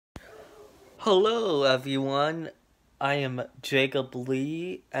Hello, everyone. I am Jacob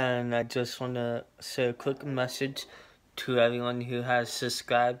Lee, and I just want to say a quick message to everyone who has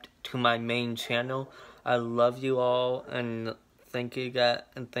subscribed to my main channel. I love you all, and thank you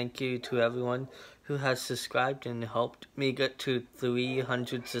to everyone who has subscribed and helped me get to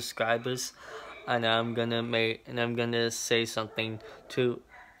 300 subscribers. And I'm gonna say something to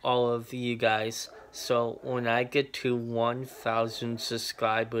all of you guys. So when I get to 1,000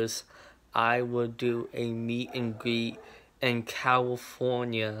 subscribers, I will do a meet and greet in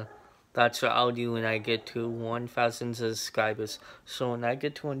California. That's what I'll do when I get to 1,000 subscribers. So when I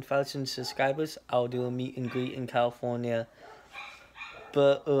get to 1,000 subscribers, I'll do a meet and greet in California.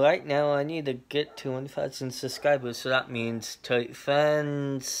 But right now, I need to get to 1,000 subscribers. So that means tell your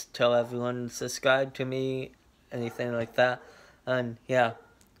friends, tell everyone to subscribe to me, anything like that. And yeah,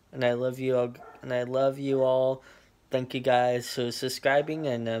 and I love you all. And I love you all. Thank you guys for subscribing,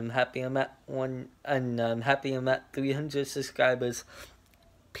 and I'm happy I'm at 300 subscribers.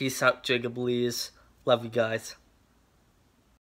 Peace out, Jacob Lees. Love you guys.